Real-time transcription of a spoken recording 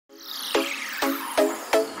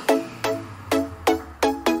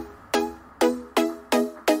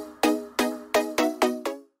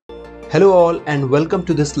Hello all and welcome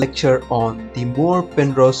to this lecture on the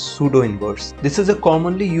Moore-Penrose pseudo-inverse. This is a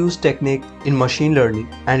commonly used technique in machine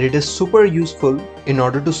learning and it is super useful in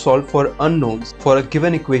order to solve for unknowns for a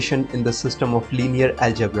given equation in the system of linear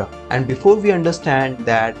algebra. And before we understand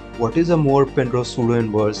that what is a Moore-Penrose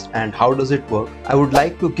pseudo-inverse and how does it work, I would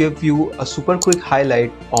like to give you a super quick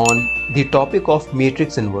highlight on the topic of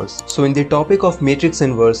matrix inverse. So in the topic of matrix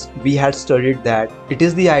inverse, we had studied that it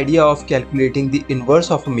is the idea of calculating the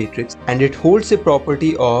inverse of a matrix, and it holds a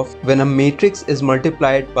property of when a matrix is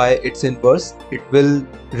multiplied by its inverse, it will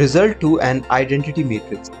result to an identity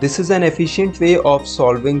matrix. This is an efficient way of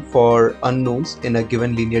solving for unknowns in a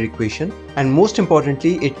given linear equation, and most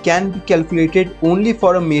importantly, it can be calculated only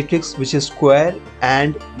for a matrix which is square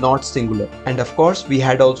and not singular. And of course, we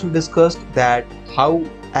had also discussed that how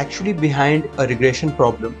actually behind a regression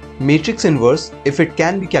problem, matrix inverse, if it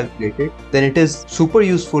can be calculated, then it is super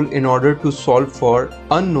useful in order to solve for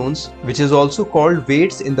unknowns, which is also called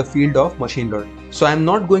weights in the field of machine learning. So I am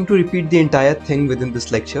not going to repeat the entire thing within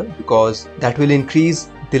this lecture because that will increase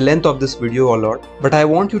the length of this video a lot, but I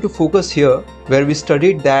want you to focus here where we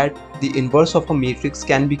studied that the inverse of a matrix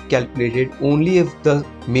can be calculated only if the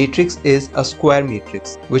matrix is a square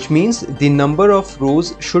matrix, which means the number of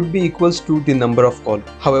rows should be equals to the number of columns.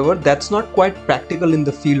 However, that's not quite practical in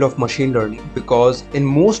the field of machine learning because in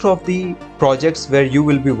most of the projects where you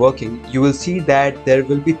will be working, you will see that there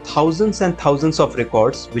will be thousands and thousands of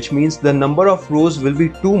records, which means the number of rows will be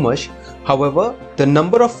too much. However, the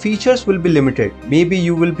number of features will be limited. Maybe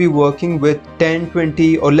you will be working with 10,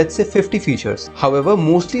 20 or let's say 50 features. However,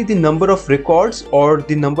 mostly the number of records or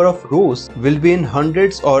the number of rows will be in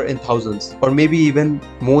hundreds or in thousands or maybe even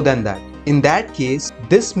more than that. In that case,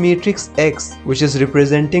 this matrix X, which is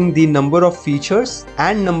representing the number of features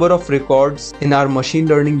and number of records in our machine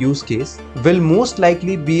learning use case, will most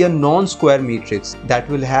likely be a non-square matrix that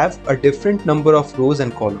will have a different number of rows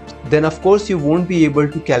and columns. Then of course you won't be able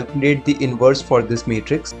to calculate the inverse for this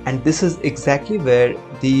matrix, and this is exactly where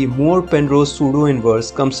the Moore-Penrose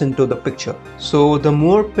pseudo-inverse comes into the picture. So the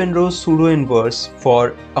Moore-Penrose pseudo-inverse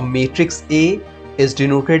for a matrix A is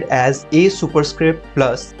denoted as A superscript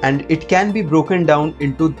plus, and it can be broken down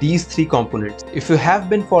into these three components. If you have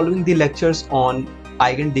been following the lectures on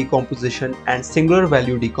eigen decomposition and singular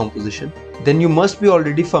value decomposition, then you must be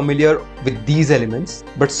already familiar with these elements,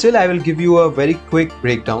 but still I will give you a very quick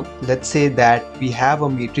breakdown. Let's say that we have a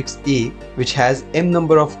matrix A which has m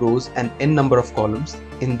number of rows and n number of columns.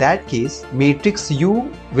 In that case, matrix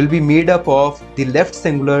U will be made up of the left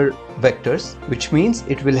singular vectors, which means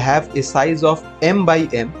it will have a size of m by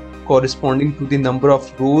m corresponding to the number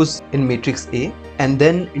of rows in matrix A, and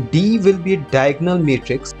then D will be a diagonal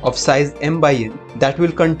matrix of size m by n that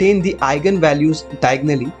will contain the eigenvalues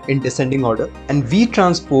diagonally in descending order, and V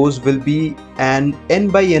transpose will be an n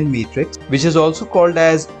by n matrix which is also called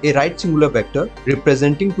as a right singular vector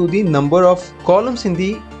representing to the number of columns in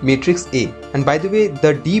the matrix A. And by the way,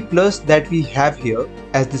 the D plus that we have here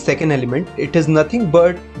as the second element, it is nothing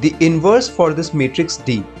but the inverse for this matrix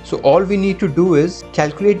D. So all we need to do is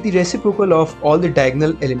calculate the reciprocal of all the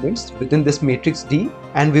diagonal elements within this matrix D,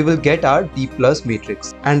 and we will get our D plus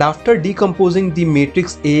matrix. And after decomposing the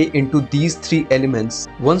matrix A into these three elements,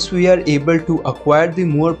 once we are able to acquire the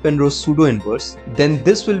Moore-Penrose pseudo-inverse, then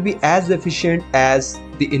this will be as efficient as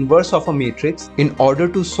the inverse of a matrix in order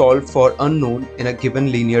to solve for unknown in a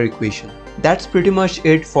given linear equation. That's pretty much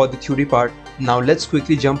it for the theory part. Now let's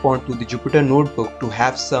quickly jump on to the Jupyter notebook to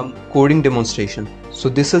have some coding demonstration. So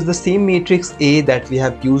this is the same matrix A that we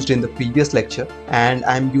have used in the previous lecture, and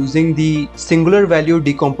I'm using the singular value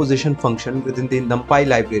decomposition function within the NumPy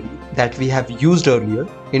library that we have used earlier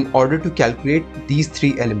in order to calculate these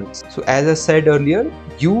three elements. So as I said earlier,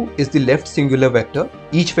 U is the left singular vector,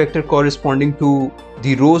 each vector corresponding to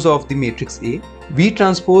the rows of the matrix A. V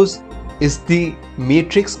transpose is the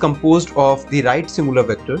matrix composed of the right singular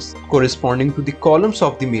vectors corresponding to the columns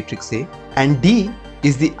of the matrix A, and D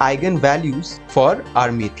is the eigenvalues for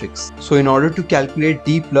our matrix. So in order to calculate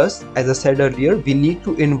D plus, as I said earlier, we need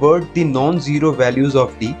to invert the non-zero values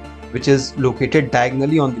of D, which is located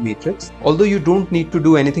diagonally on the matrix. Although you don't need to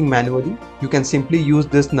do anything manually, you can simply use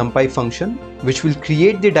this NumPy function which will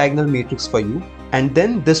create the diagonal matrix for you, and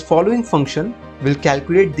then this following function will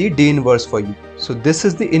calculate the D inverse for you. So this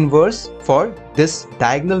is the inverse for this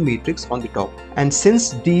diagonal matrix on the top. And since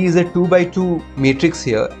D is a 2 by 2 matrix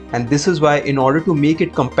here, and this is why in order to make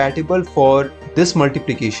it compatible for this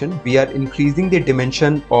multiplication, we are increasing the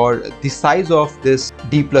dimension or the size of this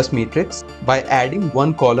D plus matrix by adding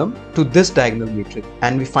one column to this diagonal matrix,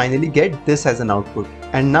 and we finally get this as an output.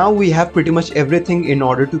 And now we have pretty much everything in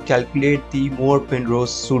order to calculate the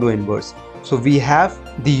Moore-Penrose pseudo-inverse. So we have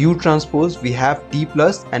the U transpose, we have D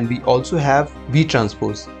plus, and we also have V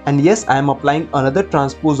transpose. And yes, I am applying another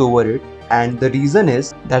transpose over it. And the reason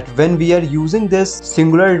is that when we are using this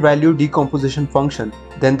singular value decomposition function,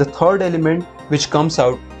 then the third element which comes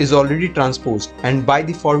out is already transposed. And by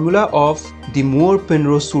the formula of the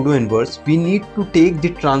Moore-Penrose pseudo-inverse, we need to take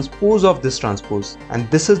the transpose of this transpose. And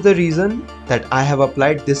this is the reason that I have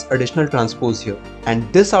applied this additional transpose here.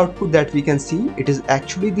 And this output that we can see, it is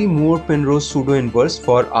actually the Moore-Penrose pseudo-inverse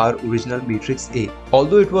for our original matrix A.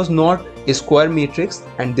 Although it was not a square matrix,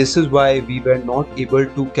 and this is why we were not able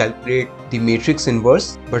to calculate the matrix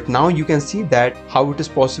inverse, but now you can see that how it is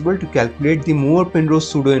possible to calculate the Moore-Penrose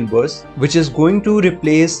pseudo-inverse, which is going to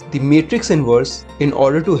replace the matrix inverse in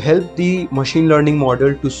order to help the machine learning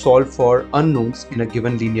model to solve for unknowns in a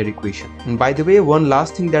given linear equation. And by the way, one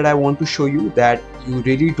last thing that I want to show you, that you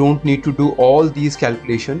really don't need to do all these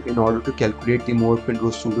calculations in order to calculate the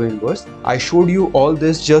Moore-Penrose pseudo-inverse. I showed you all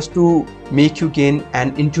this just to make you gain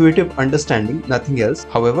an intuitive understanding, nothing else.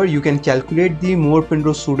 However, you can calculate the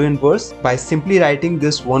Moore-Penrose pseudo-inverse by simply writing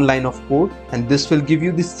this one line of code, and this will give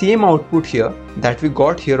you the same output here that we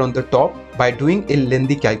got here on the top by doing a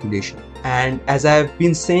lengthy calculation. And as I have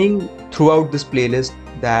been saying throughout this playlist,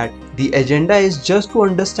 that the agenda is just to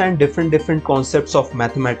understand different concepts of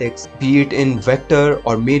mathematics, be it in vector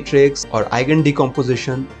or matrix or eigen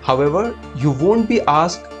decomposition. However, you won't be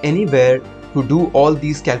asked anywhere to do all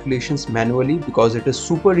these calculations manually, because it is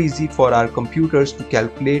super easy for our computers to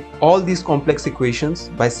calculate all these complex equations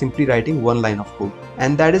by simply writing one line of code.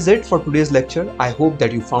 And that is it for today's lecture. I hope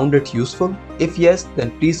that you found it useful. If yes,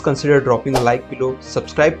 then please consider dropping a like below,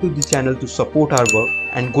 subscribe to the channel to support our work.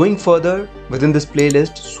 And going further within this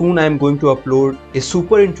playlist, soon I am going to upload a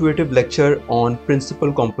super intuitive lecture on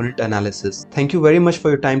principal component analysis. Thank you very much for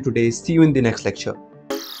your time today. See you in the next lecture.